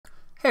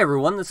Hey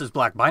everyone, this is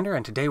Black Binder,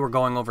 and today we're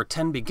going over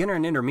 10 beginner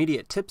and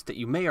intermediate tips that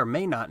you may or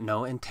may not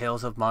know in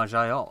Tales of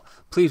Maj'eyal.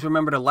 Please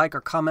remember to like or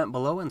comment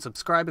below and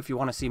subscribe if you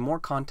want to see more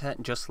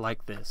content just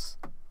like this.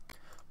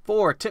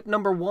 For tip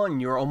number 1,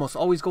 you're almost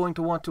always going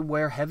to want to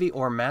wear heavy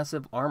or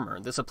massive armor.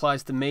 This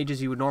applies to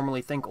mages you would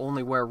normally think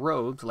only wear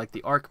robes, like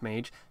the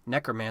Archmage,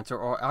 Necromancer,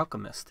 or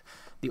Alchemist.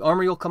 The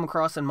armor you'll come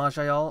across in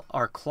Maj'eyal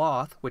are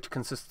cloth, which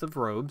consists of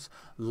robes,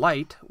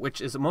 light,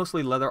 which is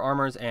mostly leather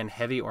armors, and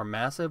heavy or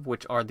massive,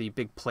 which are the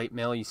big plate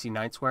mail you see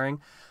knights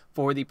wearing.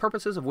 For the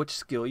purposes of which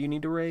skill you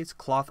need to raise,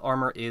 cloth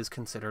armor is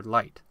considered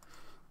light.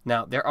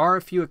 Now, there are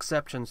a few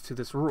exceptions to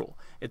this rule.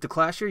 If the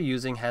class you're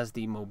using has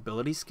the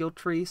mobility skill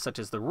tree, such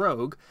as the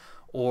Rogue,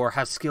 or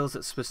has skills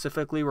that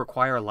specifically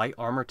require light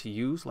armor to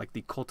use, like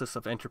the Cultist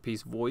of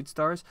Entropy's Void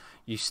Stars,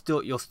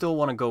 you'll still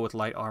want to go with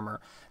light armor.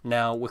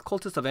 Now, with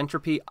Cultist of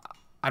Entropy,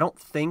 I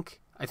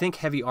think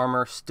heavy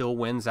armor still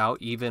wins out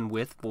even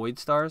with Void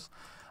Stars,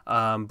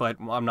 but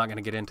I'm not going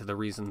to get into the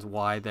reasons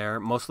why there.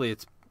 Mostly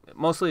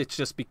it's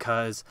just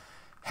because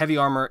heavy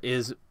armor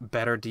is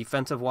better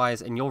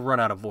defensive-wise, and you'll run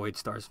out of Void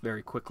Stars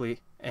very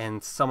quickly,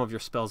 and some of your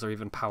spells are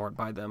even powered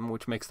by them,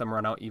 which makes them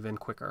run out even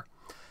quicker.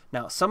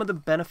 Now, some of the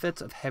benefits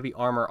of heavy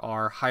armor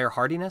are higher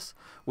hardiness,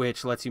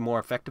 which lets you more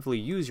effectively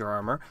use your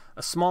armor,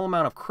 a small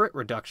amount of crit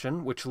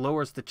reduction, which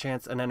lowers the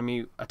chance an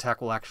enemy attack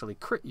will actually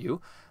crit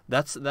you.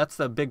 That's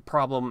the big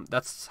problem.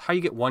 That's how you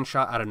get one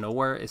shot out of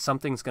nowhere, is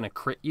something's going to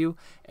crit you,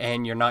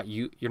 and you're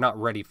not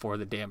ready for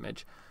the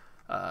damage.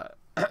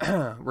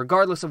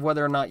 Regardless of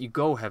whether or not you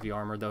go heavy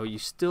armor, though, you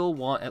still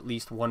want at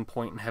least 1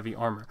 point in heavy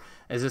armor,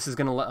 as this is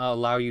going to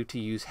allow you to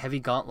use heavy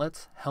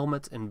gauntlets,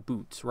 helmets, and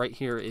boots. Right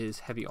here is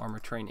heavy armor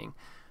training.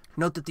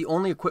 Note that the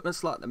only equipment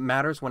slot that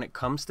matters when it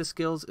comes to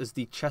skills is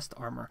the chest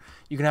armor.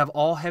 You can have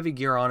all heavy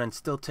gear on and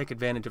still take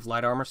advantage of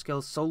light armor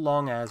skills, so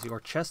long as your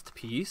chest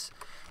piece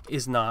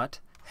is not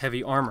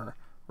heavy armor,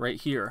 right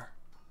here.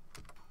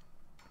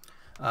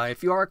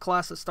 If you are a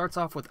class that starts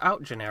off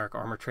without generic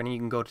armor training, you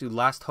can go to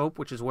Last Hope,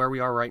 which is where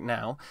we are right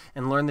now,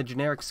 and learn the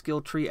generic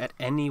skill tree at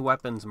any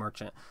weapons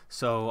merchant.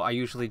 So I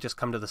usually just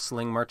come to the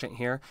Sling merchant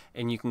here,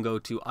 and you can go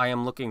to I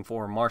am looking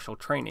for martial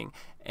training.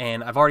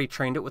 And I've already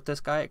trained it with this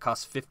guy. It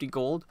costs 50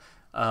 gold,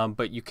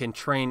 but you can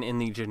train in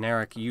the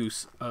generic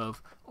use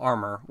of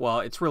armor.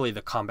 Well, it's really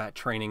the combat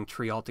training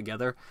tree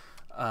altogether.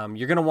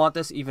 You're going to want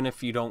this even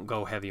if you don't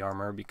go heavy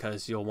armor,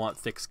 because you'll want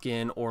thick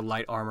skin or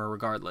light armor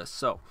regardless.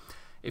 So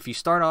if you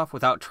start off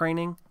without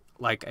training,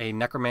 like a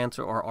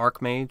Necromancer or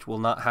Archmage will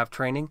not have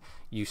training,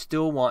 you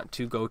still want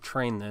to go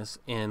train this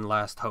in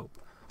Last Hope.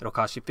 It'll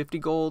cost you 50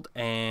 gold,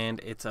 and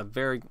it's a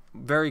very,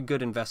 very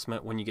good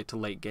investment when you get to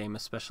late game,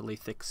 especially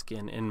thick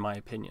skin, in my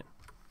opinion.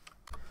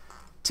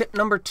 Tip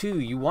number 2,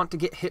 you want to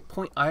get hit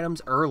point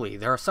items early.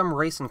 There are some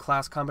race and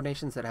class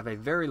combinations that have a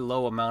very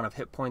low amount of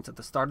hit points at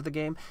the start of the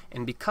game,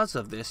 and because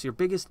of this, your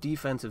biggest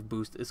defensive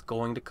boost is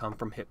going to come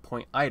from hit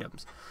point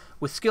items.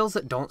 With skills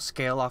that don't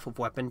scale off of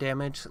weapon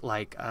damage,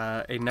 like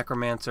a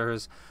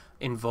Necromancer's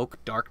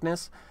Invoke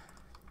Darkness,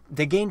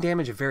 they gain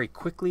damage very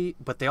quickly,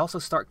 but they also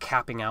start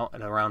capping out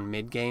at around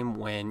mid-game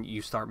when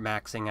you start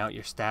maxing out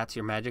your stats,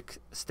 your magic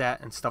stat,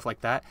 and stuff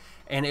like that,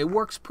 and it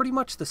works pretty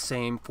much the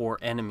same for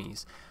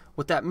enemies.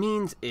 What that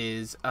means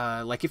is,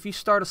 like if you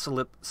start a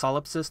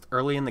Solipsist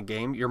early in the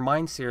game, your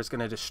Mindseer is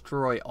going to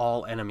destroy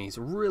all enemies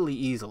really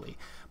easily.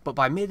 But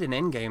by mid and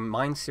end game,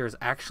 Mindseer is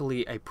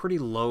actually a pretty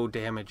low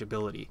damage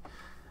ability.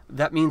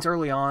 That means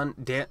early on,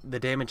 the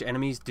damage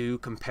enemies do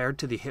compared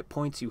to the hit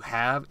points you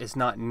have is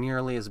not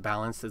nearly as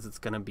balanced as it's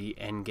going to be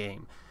end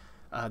game.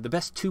 The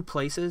best 2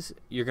 places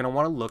you're going to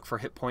want to look for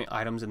hit point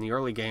items in the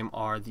early game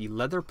are the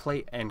Leather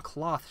Plate and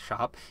Cloth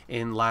shop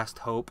in Last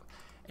Hope,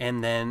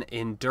 and then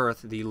in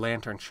Dearth, the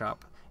Lantern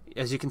shop.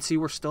 As you can see,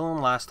 we're still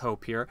in Last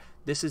Hope here.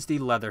 This is the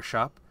leather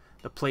shop,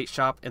 the plate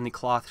shop, and the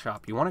cloth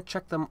shop. You want to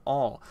check them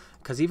all,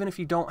 because even if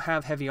you don't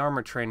have heavy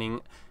armor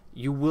training,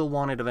 you will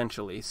want it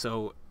eventually.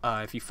 So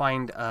if you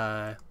find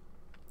an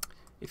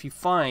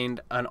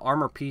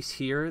armor piece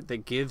here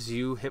that gives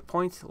you hit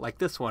points, like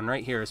this one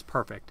right here is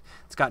perfect.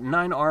 It's got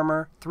 9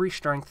 armor, 3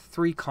 strength,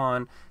 3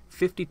 con,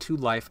 52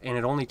 life, and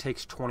it only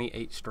takes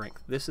 28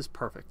 strength. This is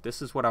perfect.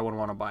 This is what I would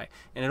want to buy,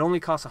 and it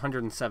only costs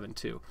 107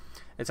 too.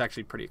 It's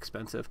actually pretty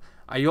expensive.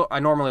 I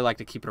normally like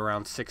to keep it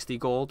around 60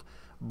 gold,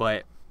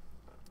 but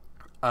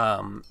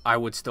I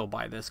would still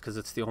buy this because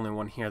it's the only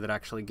one here that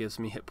actually gives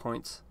me hit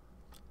points.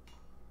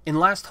 In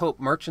Last Hope,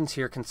 merchants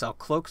here can sell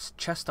cloaks,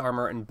 chest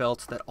armor, and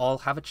belts that all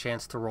have a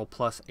chance to roll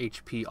plus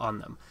HP on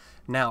them.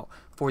 Now,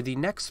 for the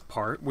next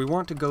part, we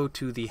want to go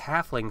to the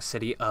halfling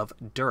city of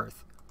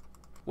Dearth.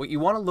 What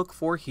you want to look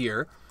for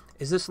here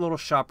is this little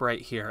shop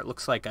right here. It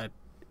looks like a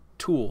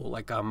tool,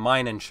 like a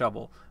mine and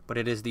shovel, but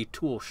it is the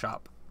tool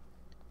shop.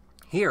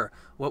 Here,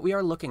 what we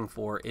are looking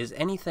for is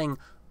anything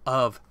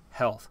of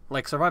health,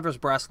 like Survivor's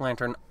Brass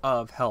Lantern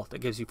of health.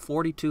 It gives you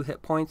 42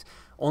 hit points,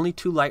 only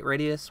 2 light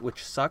radius,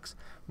 which sucks,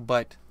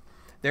 but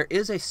there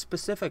is a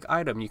specific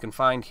item you can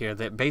find here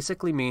that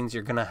basically means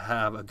you're going to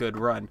have a good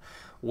run.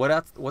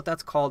 What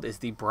that's called is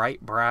the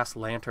Bright Brass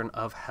Lantern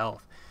of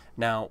Health.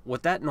 Now,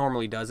 what that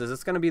normally does is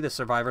it's going to be the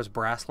Survivor's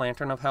Brass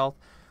Lantern of Health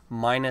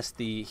minus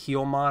the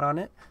heal mod on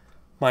it,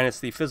 minus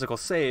the physical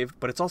save,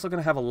 but it's also going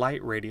to have a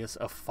light radius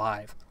of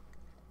 5.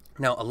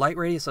 Now, a light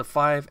radius of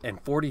 5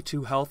 and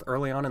 42 health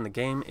early on in the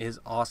game is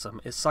awesome.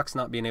 It sucks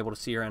not being able to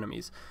see your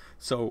enemies.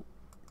 So,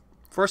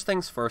 first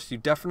things first, you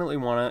definitely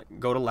want to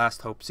go to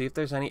Last Hope, see if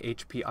there's any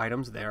HP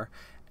items there,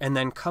 and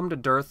then come to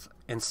Dearth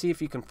and see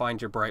if you can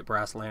find your Bright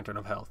Brass Lantern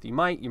of Health. You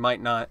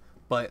might not,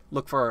 but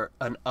look for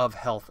an of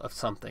health of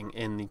something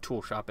in the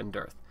tool shop in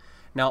Dearth.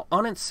 Now,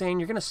 on Insane,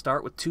 you're going to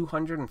start with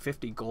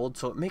 250 gold,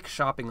 so it makes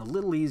shopping a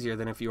little easier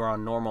than if you were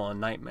on Normal and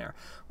Nightmare.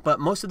 But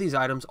most of these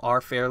items are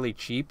fairly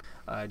cheap.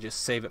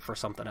 Just save it for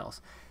something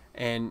else.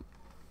 And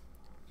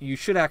you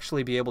should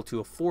actually be able to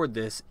afford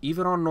this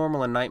even on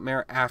Normal and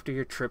Nightmare after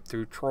your trip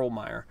through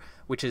Trollmire,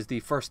 which is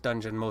the first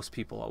dungeon most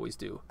people always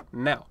do.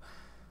 Now,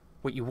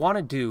 what you want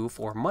to do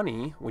for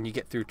money when you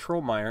get through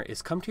Trollmire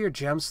is come to your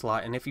gem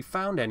slot, and if you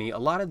found any, a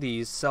lot of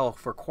these sell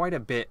for quite a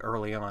bit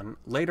early on.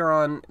 Later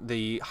on,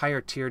 the higher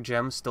tier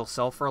gems still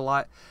sell for a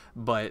lot,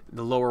 but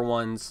the lower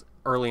ones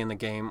early in the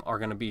game are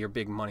going to be your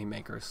big money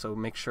makers, so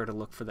make sure to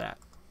look for that.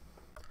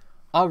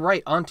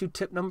 Alright, on to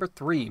tip number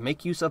 3.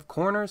 Make use of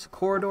corners,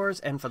 corridors,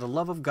 and for the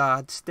love of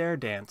God, stair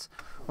dance.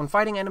 When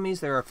fighting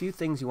enemies, there are a few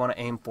things you want to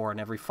aim for in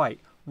every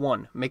fight.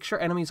 1. Make sure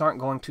enemies aren't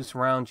going to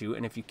surround you,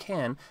 and if you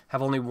can,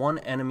 have only one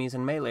enemies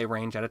in melee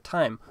range at a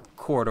time.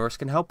 Corridors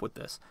can help with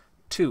this.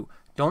 2.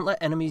 Don't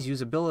let enemies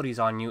use abilities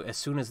on you as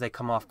soon as they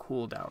come off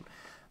cooldown.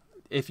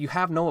 If you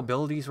have no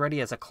abilities ready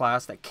as a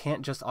class that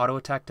can't just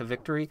auto-attack to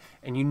victory,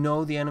 and you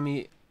know the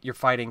enemy you're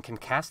fighting can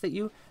cast at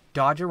you,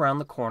 dodge around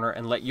the corner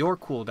and let your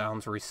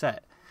cooldowns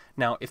reset.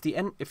 Now, if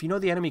you know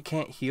the enemy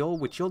can't heal,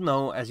 which you'll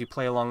know as you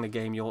play along the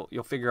game,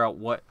 you'll figure out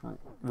what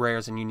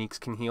rares and uniques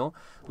can heal,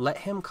 let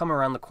him come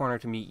around the corner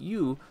to meet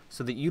you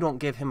so that you don't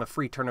give him a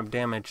free turn of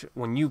damage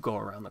when you go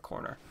around the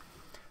corner.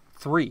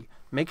 3.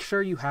 Make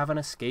sure you have an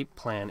escape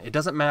plan. It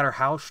doesn't matter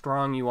how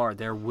strong you are,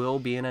 there will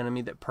be an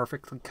enemy that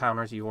perfectly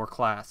counters your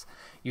class.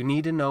 You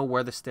need to know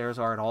where the stairs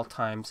are at all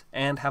times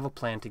and have a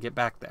plan to get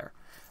back there.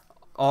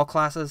 All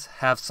classes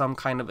have some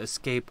kind of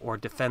escape or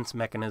defense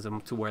mechanism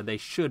to where they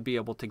should be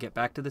able to get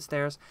back to the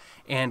stairs,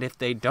 and if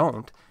they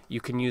don't, you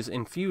can use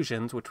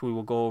infusions, which we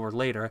will go over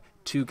later,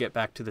 to get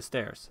back to the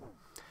stairs.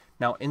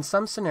 Now, in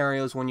some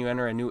scenarios when you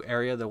enter a new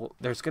area,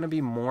 there's going to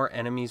be more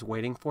enemies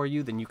waiting for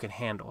you than you can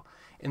handle.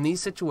 In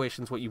these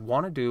situations, what you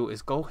want to do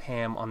is go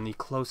ham on the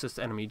closest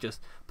enemy.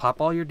 Just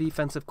pop all your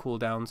defensive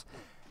cooldowns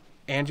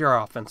and your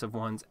offensive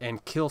ones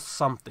and kill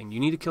something. You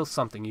need to kill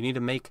something. You need to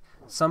make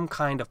some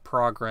kind of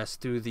progress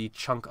through the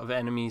chunk of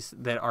enemies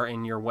that are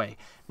in your way.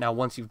 Now,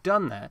 once you've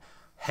done that,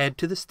 head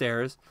to the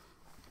stairs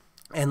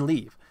and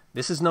leave.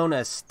 This is known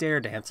as stair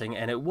dancing,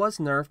 and it was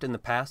nerfed in the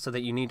past so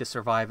that you need to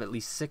survive at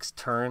least 6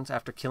 turns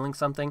after killing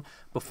something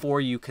before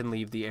you can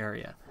leave the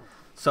area.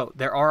 So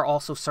there are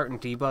also certain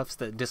debuffs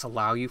that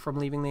disallow you from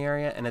leaving the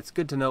area, and it's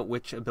good to note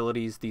which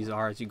abilities these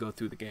are as you go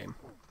through the game.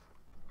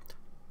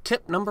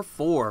 Tip number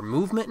 4,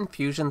 movement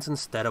infusions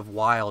instead of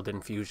wild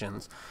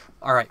infusions.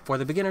 Alright, for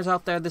the beginners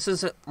out there, this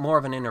is more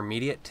of an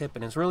intermediate tip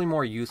and is really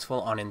more useful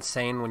on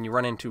Insane when you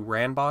run into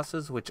Ran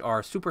bosses, which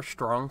are super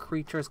strong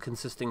creatures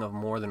consisting of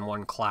more than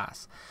one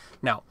class.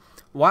 Now,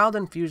 wild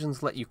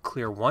infusions let you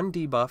clear one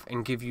debuff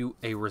and give you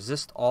a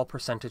resist all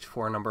percentage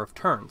for a number of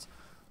turns.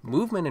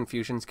 Movement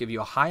infusions give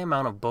you a high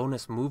amount of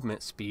bonus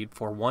movement speed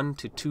for 1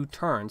 to 2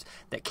 turns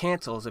that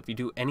cancels if you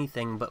do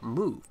anything but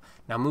move.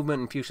 Now, movement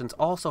infusions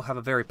also have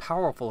a very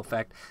powerful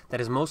effect that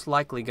is most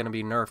likely going to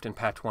be nerfed in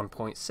patch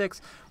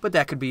 1.6, but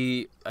that could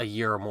be a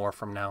year or more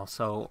from now,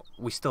 so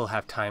we still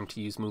have time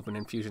to use movement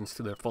infusions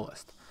to their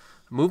fullest.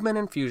 Movement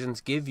infusions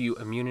give you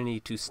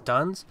immunity to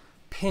stuns,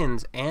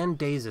 pins, and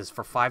dazes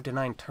for 5 to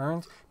 9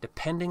 turns,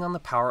 depending on the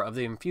power of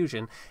the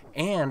infusion,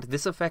 and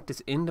this effect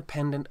is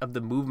independent of the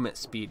movement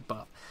speed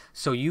buff.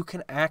 So you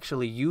can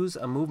actually use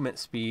a movement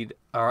speed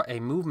or a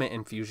movement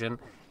infusion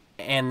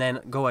and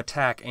then go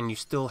attack, and you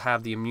still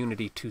have the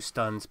immunity to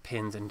stuns,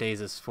 pins, and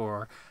dazes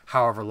for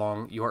however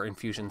long your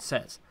infusion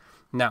says.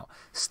 Now,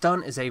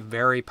 stun is a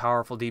very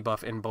powerful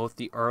debuff in both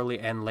the early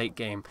and late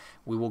game.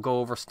 We will go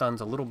over stuns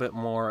a little bit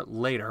more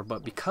later,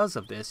 but because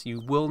of this,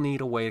 you will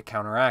need a way to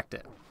counteract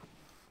it.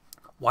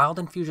 Wild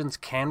infusions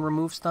can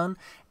remove stun,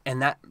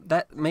 and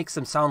that makes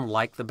them sound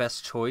like the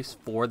best choice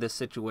for this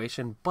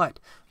situation, but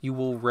you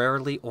will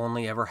rarely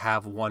only ever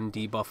have one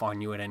debuff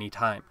on you at any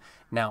time.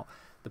 Now,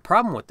 the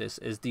problem with this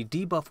is the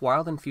debuff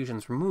wild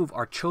infusions remove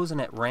are chosen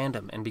at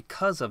random, and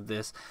because of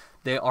this,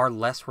 they are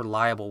less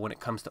reliable when it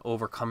comes to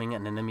overcoming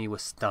an enemy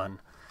with stun.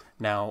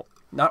 Now,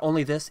 not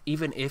only this,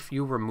 even if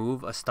you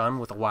remove a stun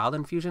with a wild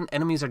infusion,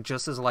 enemies are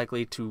just as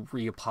likely to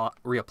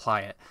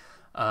reapply it.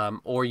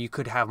 Or you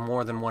could have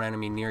more than one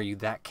enemy near you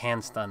that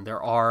can stun.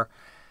 There are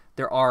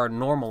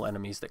normal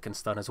enemies that can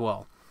stun as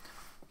well.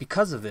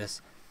 Because of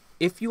this,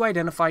 If you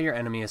identify your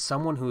enemy as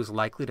someone who is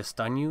likely to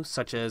stun you,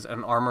 such as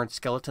an armored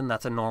skeleton,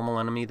 that's a normal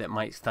enemy that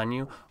might stun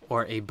you,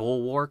 or a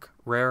bulwark,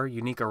 rare,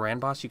 unique, or rand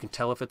boss, you can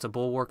tell if it's a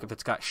bulwark. If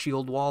it's got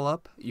shield wall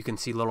up, you can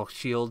see little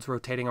shields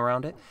rotating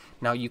around it.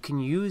 Now you can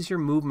use your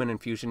movement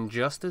infusion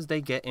just as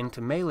they get into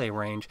melee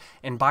range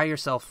and buy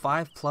yourself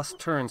 5+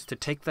 turns to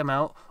take them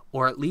out,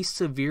 or at least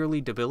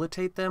severely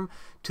debilitate them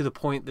to the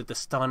point that the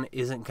stun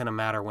isn't going to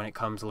matter when it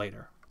comes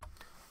later.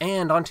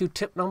 And on to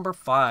tip number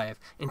 5.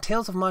 In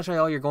Tales of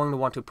Maj'eyal, you're going to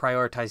want to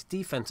prioritize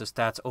defensive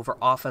stats over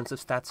offensive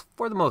stats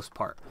for the most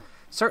part.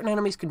 Certain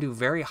enemies can do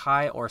very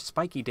high or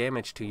spiky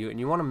damage to you, and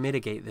you want to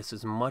mitigate this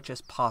as much as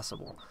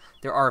possible.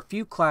 There are a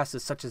few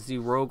classes such as the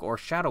Rogue or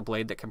Shadow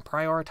Blade that can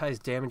prioritize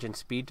damage and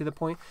speed to the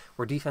point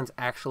where defense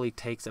actually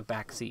takes a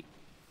back seat.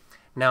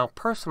 Now,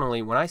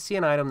 personally, when I see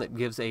an item that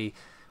gives a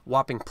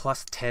whopping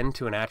 +10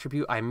 to an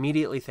attribute, I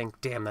immediately think,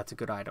 damn, that's a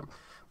good item.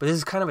 But this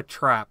is kind of a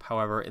trap,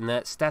 however, in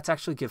that stats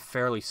actually give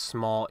fairly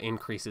small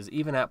increases.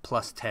 Even at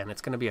 +10,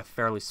 it's going to be a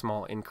fairly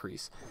small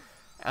increase.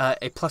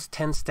 A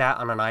 +10 stat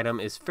on an item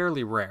is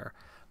fairly rare,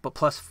 but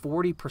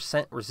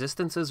 +40%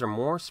 resistances or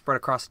more spread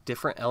across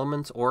different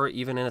elements, or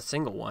even in a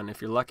single one,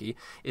 if you're lucky,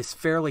 is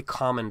fairly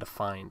common to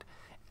find.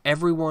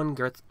 Everyone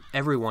gets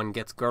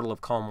Girdle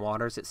of Calm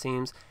Waters, it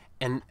seems,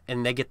 and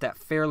they get that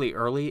fairly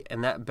early,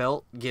 and that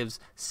belt gives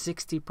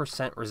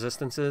 60%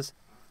 resistances,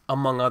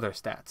 among other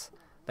stats.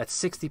 That's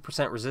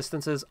 60%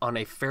 resistances on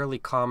a fairly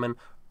common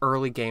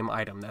early game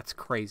item. That's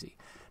crazy.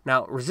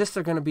 Now, resists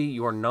are going to be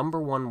your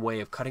 #1 way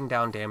of cutting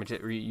down damage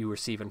that you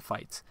receive in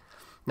fights.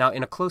 Now,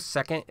 in a close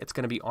second, it's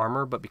going to be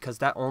armor, but because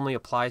that only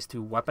applies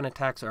to weapon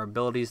attacks or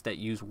abilities that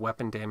use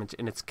weapon damage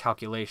in its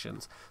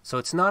calculations, so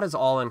it's not as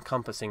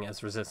all-encompassing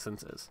as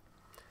resistance is.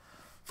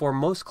 For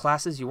most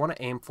classes, you want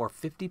to aim for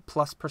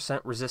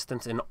 50+%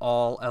 resistance in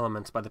all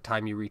elements by the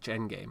time you reach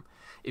endgame.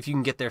 If you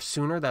can get there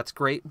sooner, that's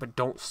great, but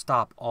don't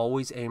stop.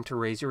 Always aim to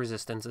raise your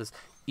resistances,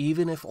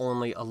 even if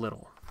only a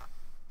little.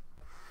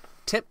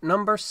 Tip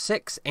number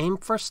 6, aim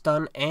for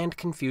stun and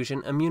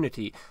confusion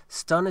immunity.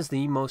 Stun is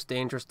the most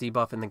dangerous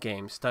debuff in the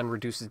game. Stun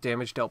reduces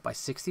damage dealt by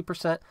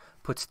 60%,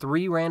 puts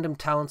 3 random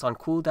talents on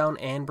cooldown,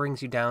 and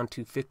brings you down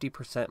to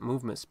 50%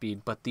 movement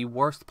speed. But the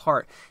worst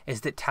part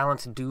is that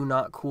talents do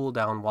not cool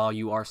down while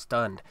you are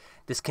stunned.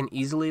 This can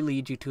easily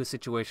lead you to a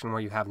situation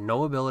where you have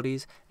no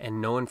abilities and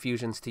no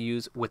infusions to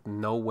use with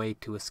no way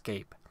to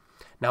escape.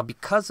 Now,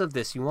 because of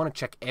this, you want to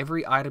check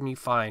every item you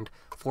find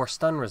for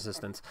stun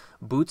resistance.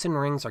 Boots and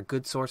rings are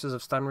good sources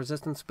of stun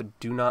resistance, but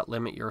do not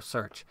limit your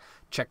search.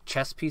 Check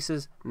chest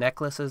pieces,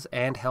 necklaces,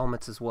 and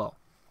helmets as well.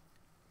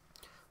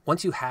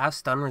 Once you have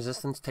stun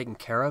resistance taken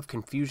care of,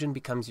 confusion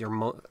becomes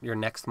your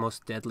next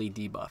most deadly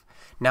debuff.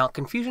 Now,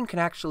 confusion can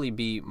actually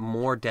be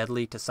more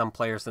deadly to some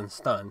players than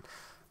stun,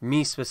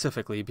 me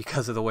specifically,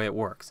 because of the way it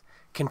works.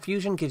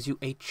 Confusion gives you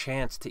a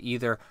chance to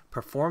either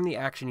perform the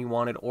action you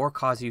wanted or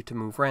cause you to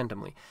move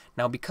randomly.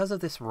 Now, because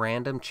of this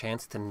random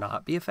chance to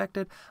not be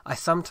affected, I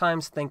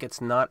sometimes think it's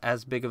not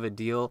as big of a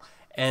deal,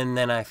 and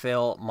then I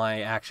fail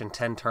my action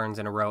 10 turns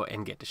in a row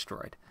and get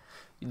destroyed.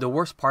 The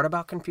worst part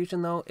about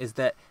confusion, though, is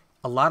that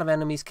a lot of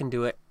enemies can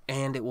do it,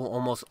 and it will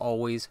almost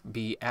always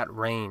be at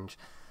range.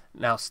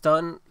 Now,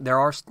 stun, there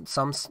are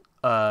some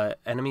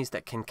enemies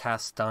that can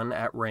cast stun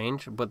at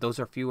range, but those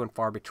are few and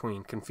far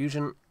between.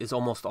 Confusion is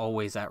almost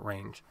always at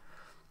range.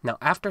 Now,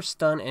 after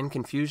stun and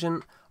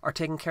confusion are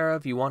taken care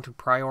of, you want to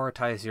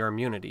prioritize your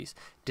immunities.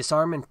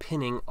 Disarm and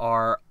pinning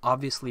are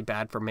obviously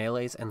bad for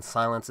melees, and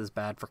silence is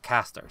bad for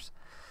casters.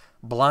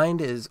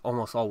 Blind is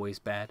almost always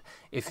bad.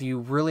 If you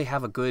really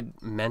have a good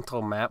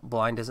mental map,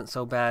 blind isn't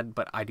so bad,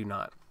 but I do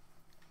not.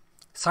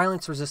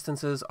 Silence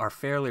resistances are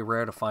fairly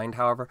rare to find,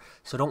 however,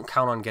 so don't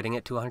count on getting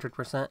it to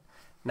 100%.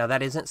 Now,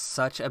 that isn't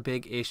such a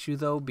big issue,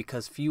 though,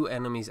 because few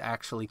enemies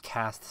actually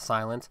cast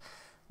silence.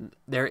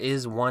 There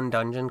is one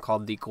dungeon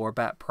called the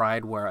Gorbat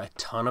Pride where a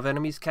ton of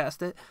enemies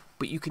cast it,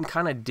 but you can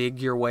kind of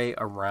dig your way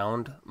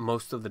around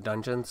most of the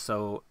dungeons,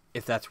 so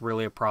if that's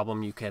really a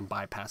problem, you can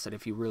bypass it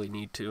if you really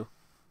need to.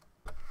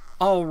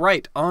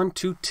 Alright, on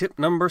to tip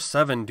number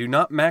 7. Do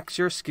not max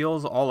your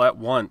skills all at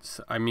once.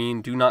 I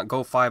mean, do not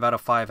go 5 out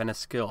of 5 in a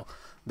skill.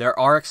 There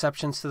are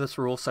exceptions to this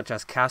rule, such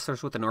as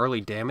casters with an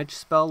early damage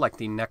spell, like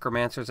the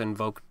Necromancers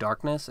Invoke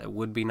Darkness. It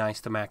would be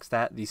nice to max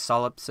that. The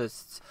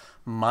Solipsist's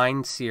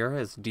Mind Seer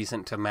is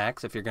decent to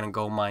max if you're going to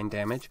go mind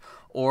damage.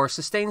 Or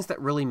sustains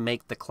that really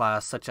make the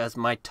class, such as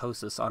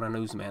Mitosis on an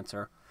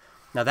Oozmancer.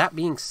 Now, that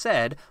being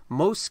said,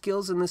 most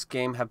skills in this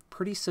game have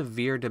pretty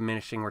severe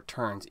diminishing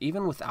returns.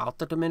 Even without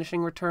the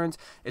diminishing returns,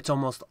 it's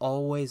almost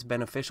always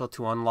beneficial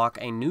to unlock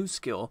a new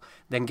skill,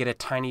 then get a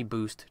tiny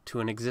boost to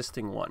an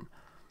existing one.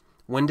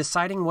 When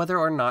deciding whether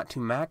or not to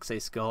max a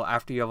skill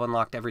after you have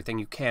unlocked everything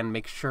you can,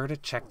 make sure to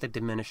check the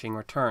diminishing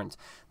returns.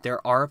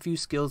 There are a few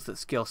skills that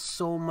scale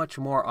so much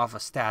more off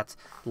of stats,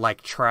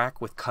 like Track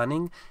with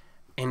Cunning,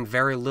 and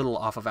very little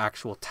off of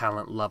actual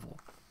talent level.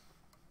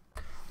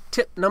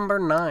 Tip number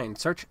 9.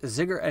 Search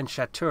Ziggurar and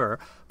Shatur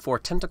for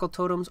tentacle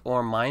totems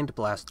or mind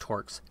blast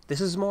torques.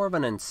 This is more of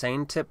an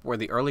insane tip where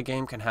the early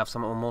game can have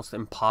some almost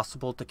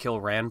impossible to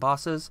kill Ran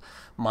bosses.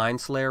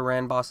 Mind Slayer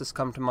Ran bosses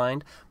come to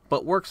mind,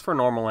 but works for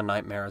normal and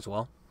nightmare as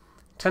well.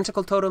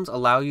 Tentacle totems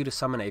allow you to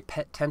summon a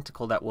pet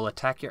tentacle that will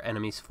attack your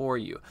enemies for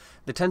you.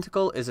 The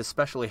tentacle is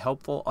especially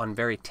helpful on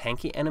very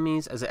tanky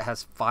enemies as it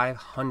has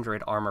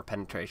 500 armor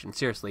penetration.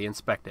 Seriously,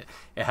 inspect it.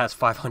 It has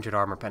 500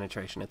 armor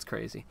penetration. It's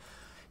crazy.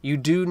 You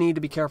do need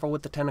to be careful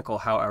with the tentacle,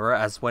 however,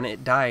 as when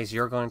it dies,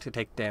 you're going to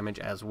take damage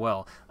as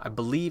well. I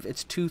believe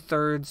it's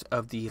 2/3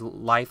 of the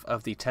life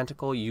of the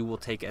tentacle you will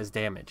take as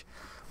damage.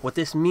 What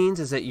this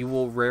means is that you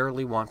will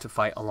rarely want to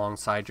fight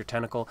alongside your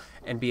tentacle,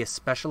 and be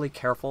especially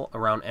careful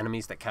around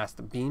enemies that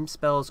cast beam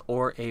spells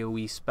or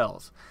AoE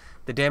spells.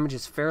 The damage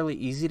is fairly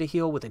easy to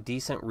heal with a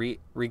decent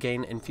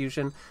regain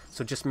infusion,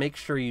 so just make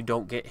sure you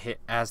don't get hit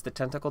as the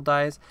tentacle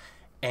dies,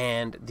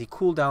 and the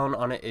cooldown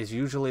on it is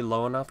usually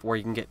low enough where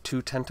you can get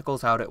 2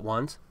 tentacles out at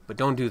once, but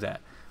don't do that.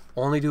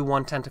 Only do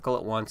 1 tentacle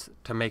at once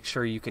to make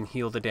sure you can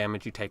heal the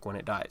damage you take when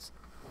it dies.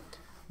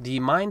 The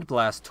Mind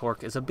Blast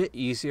Torque is a bit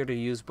easier to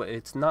use, but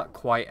it's not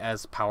quite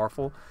as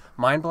powerful.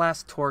 Mind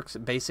Blast Torques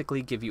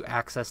basically give you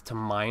access to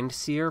Mind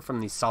Seer from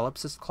the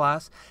Solipsist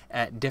class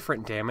at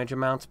different damage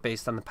amounts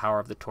based on the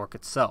power of the torque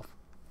itself.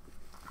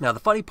 Now the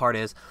funny part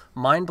is,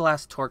 Mind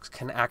Blast Torques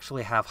can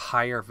actually have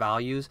higher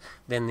values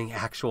than the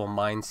actual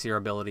Mind Seer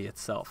ability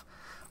itself.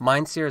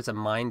 Mind Seer is a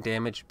mind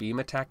damage beam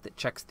attack that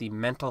checks the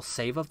mental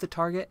save of the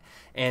target,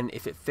 and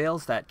if it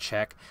fails that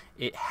check,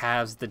 it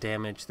halves the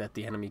damage that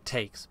the enemy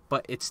takes.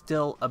 But it's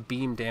still a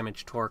beam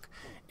damage torque,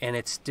 and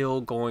it's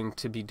still going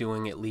to be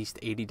doing at least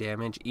 80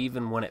 damage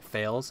even when it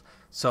fails,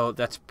 so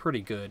that's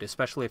pretty good,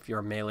 especially if you're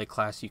a melee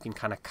class. You can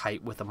kind of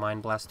kite with a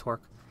Mind Blast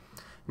torque.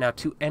 Now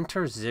to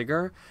enter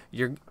Ziggurar,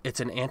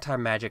 it's an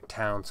anti-magic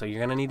town, so you're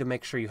going to need to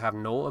make sure you have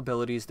no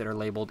abilities that are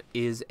labeled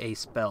is a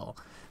spell.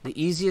 The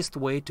easiest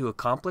way to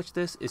accomplish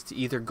this is to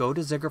either go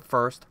to Ziggurar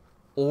first,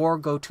 or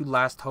go to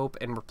Last Hope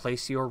and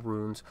replace your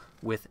runes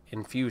with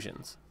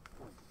infusions.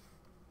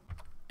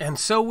 And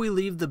so we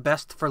leave the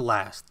best for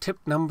last. Tip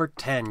number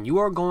 10. You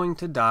are going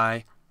to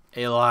die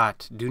a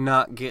lot. Do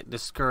not get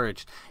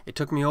discouraged. It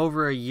took me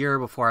over a year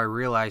before I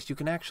realized you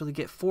can actually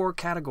get 4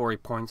 category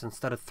points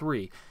instead of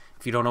 3.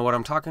 If you don't know what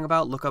I'm talking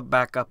about, look up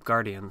Backup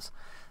Guardians.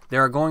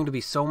 There are going to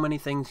be so many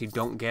things you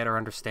don't get or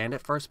understand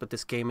at first, but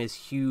this game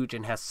is huge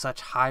and has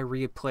such high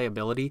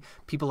replayability.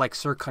 People like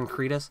Sir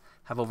Concretus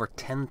have over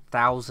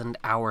 10,000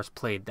 hours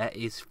played. That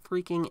is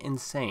freaking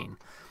insane.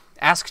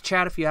 Ask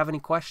chat if you have any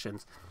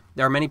questions.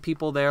 There are many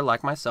people there,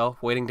 like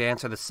myself, waiting to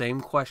answer the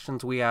same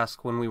questions we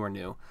asked when we were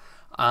new.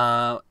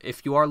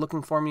 If you are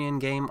looking for me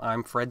in-game,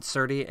 I'm Fred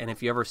Surdy, and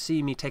if you ever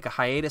see me take a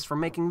hiatus from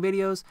making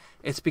videos,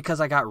 it's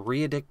because I got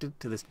re-addicted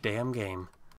to this damn game.